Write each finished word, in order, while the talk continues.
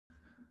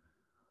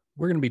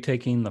We're going to be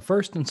taking the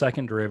first and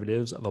second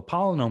derivatives of a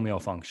polynomial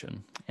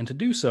function. And to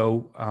do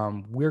so,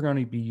 we're going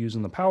to be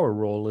using the power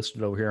rule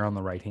listed over here on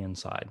the right-hand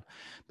side.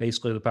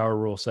 Basically, the power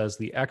rule says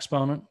the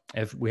exponent,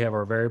 if we have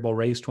our variable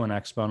raised to an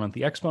exponent,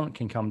 the exponent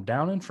can come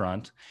down in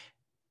front,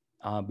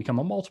 become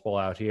a multiple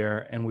out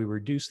here, and we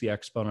reduce the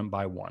exponent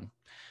by 1.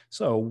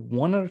 So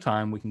one at a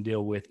time, we can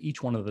deal with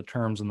each one of the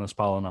terms in this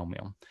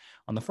polynomial.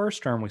 On the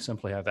first term, we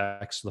simply have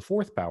x to the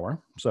fourth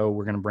power. So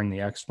we're going to bring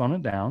the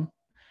exponent down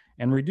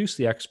and reduce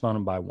the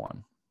exponent by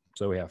 1.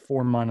 So we have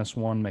 4 minus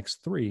 1 makes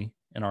 3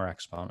 in our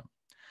exponent.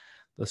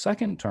 The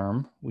second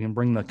term, we can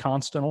bring the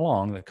constant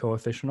along, the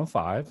coefficient of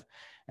 5,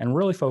 and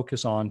really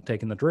focus on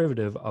taking the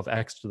derivative of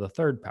x to the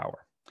third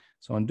power.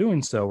 So in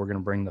doing so, we're going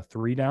to bring the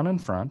 3 down in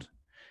front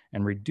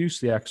and reduce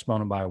the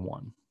exponent by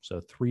 1. So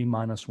 3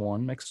 minus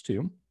 1 makes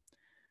 2.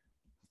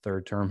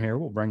 Third term here,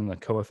 we'll bring the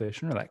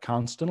coefficient or that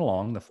constant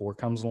along, the 4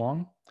 comes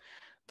along.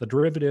 The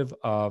derivative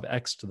of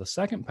x to the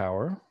second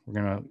power, we're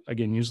going to,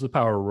 again, use the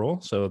power rule.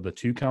 So the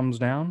 2 comes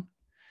down.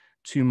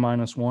 2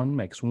 minus 1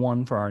 makes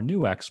 1 for our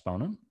new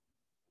exponent.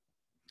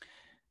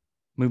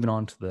 Moving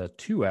on to the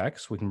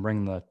 2x, we can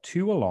bring the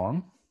 2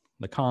 along,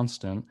 the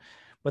constant,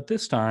 but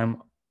this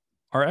time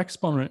our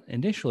exponent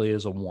initially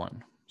is a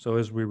 1. So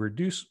as we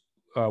reduce,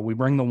 we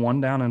bring the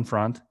 1 down in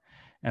front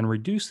and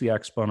reduce the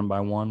exponent by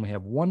 1. We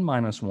have 1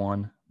 minus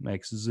 1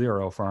 makes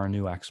 0 for our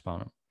new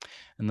exponent.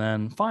 And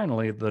then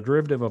finally, the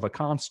derivative of a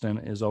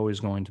constant is always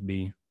going to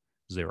be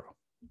 0.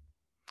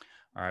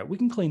 All right, we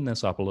can clean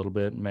this up a little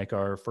bit and make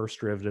our first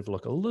derivative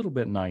look a little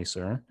bit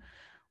nicer.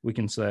 We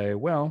can say,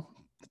 well,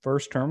 the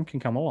first term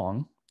can come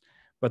along,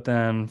 but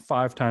then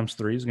 5 times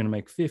 3 is going to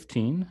make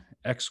 15,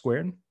 x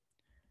squared.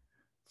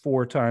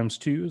 4 times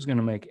 2 is going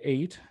to make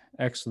 8,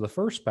 x to the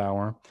first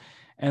power.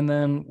 And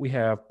then we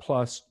have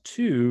plus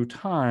 2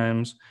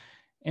 times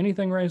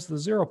anything raised to the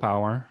 0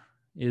 power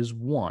is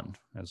 1,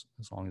 as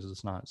long as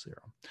it's not 0.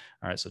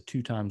 All right, so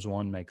 2 times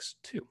 1 makes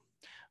 2.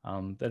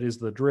 That is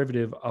the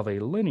derivative of a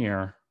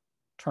linear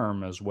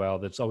term as well.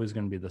 That's always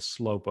going to be the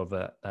slope of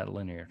that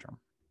linear term.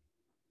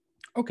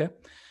 Okay,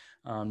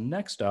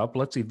 next up,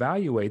 let's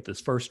evaluate this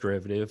first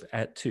derivative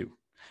at 2.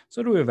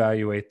 So to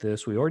evaluate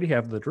this, we already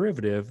have the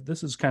derivative.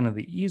 This is kind of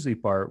the easy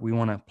part. We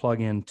want to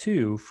plug in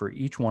 2 for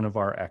each one of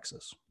our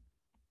x's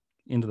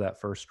into that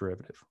first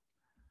derivative.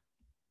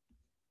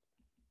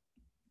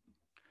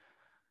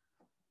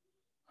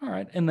 All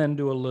right, and then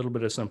do a little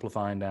bit of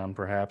simplifying down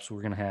perhaps.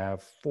 We're going to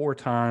have 4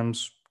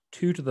 times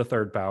 2 to the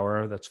third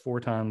power. That's 4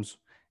 times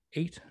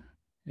 8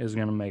 is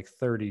going to make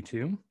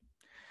 32.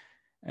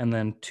 And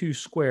then 2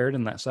 squared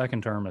in that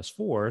second term is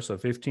 4. So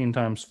 15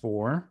 times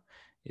 4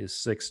 is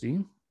 60.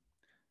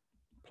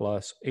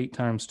 Plus 8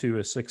 times 2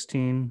 is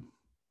 16.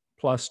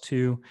 Plus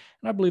 2.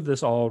 And I believe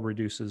this all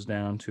reduces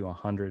down to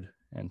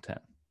 110.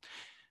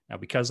 Now,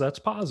 because that's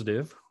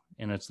positive,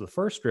 and it's the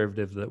first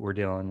derivative that we're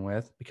dealing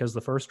with, because the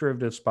first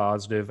derivative is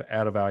positive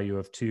at a value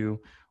of 2,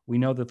 we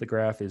know that the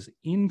graph is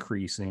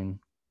increasing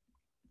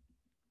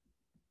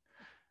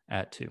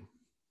at 2.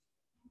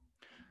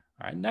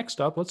 All right, next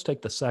up, let's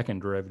take the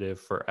second derivative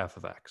for f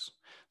of x.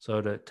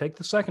 So to take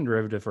the second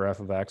derivative for f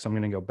of x, I'm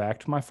going to go back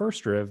to my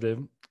first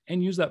derivative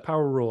and use that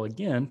power rule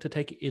again to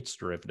take its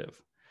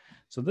derivative.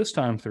 So this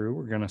time through,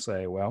 we're going to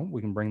say, well, we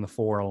can bring the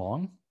 4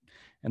 along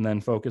and then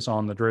focus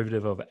on the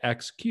derivative of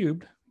x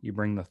cubed. You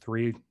bring the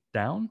 3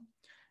 down,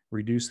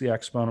 reduce the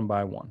exponent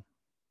by 1.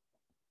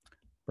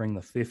 Bring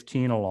the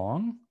 15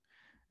 along,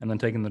 and then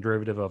taking the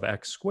derivative of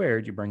x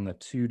squared, you bring the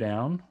 2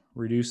 down,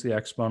 reduce the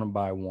exponent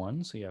by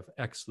 1, so you have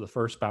x to the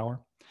first power.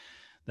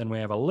 Then we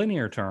have a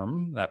linear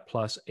term, that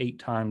plus 8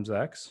 times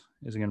x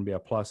is going to be a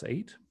plus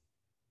 8.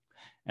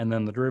 And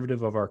then the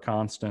derivative of our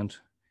constant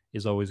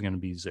is always going to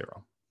be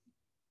 0.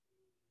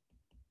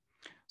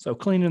 So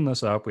cleaning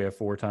this up, we have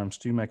 4 times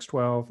 2 makes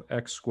 12,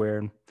 x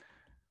squared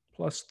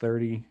plus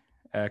 30,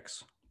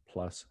 x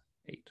plus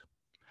 8.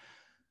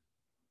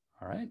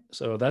 All right,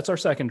 so that's our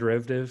second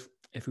derivative.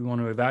 If we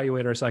want to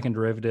evaluate our second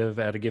derivative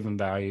at a given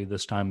value,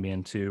 this time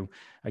being 2,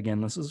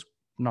 again, this is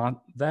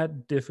not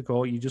that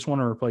difficult. You just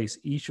want to replace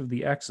each of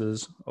the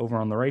x's over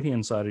on the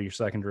right-hand side of your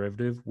second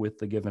derivative with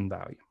the given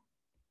value.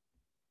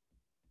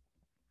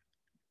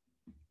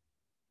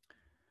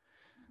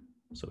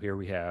 So here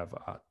we have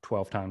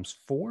 12 times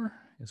 4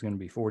 is going to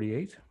be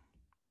 48,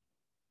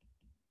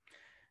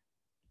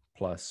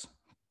 plus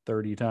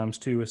 30 times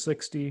 2 is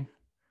 60,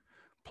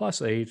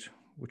 plus 8,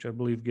 which I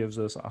believe gives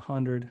us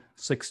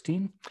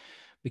 116.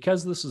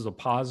 Because this is a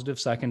positive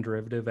second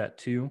derivative at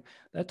 2,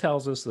 that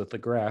tells us that the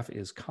graph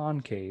is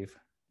concave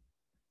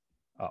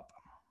up.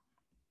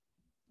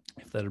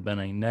 If that had been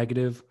a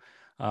negative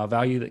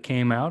value that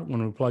came out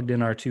when we plugged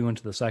in our 2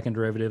 into the second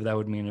derivative, that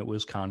would mean it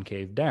was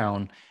concave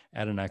down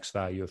at an x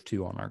value of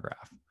 2 on our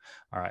graph.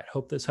 All right,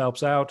 hope this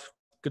helps out.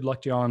 Good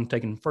luck to you on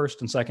taking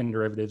first and second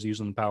derivatives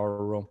using the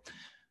power rule.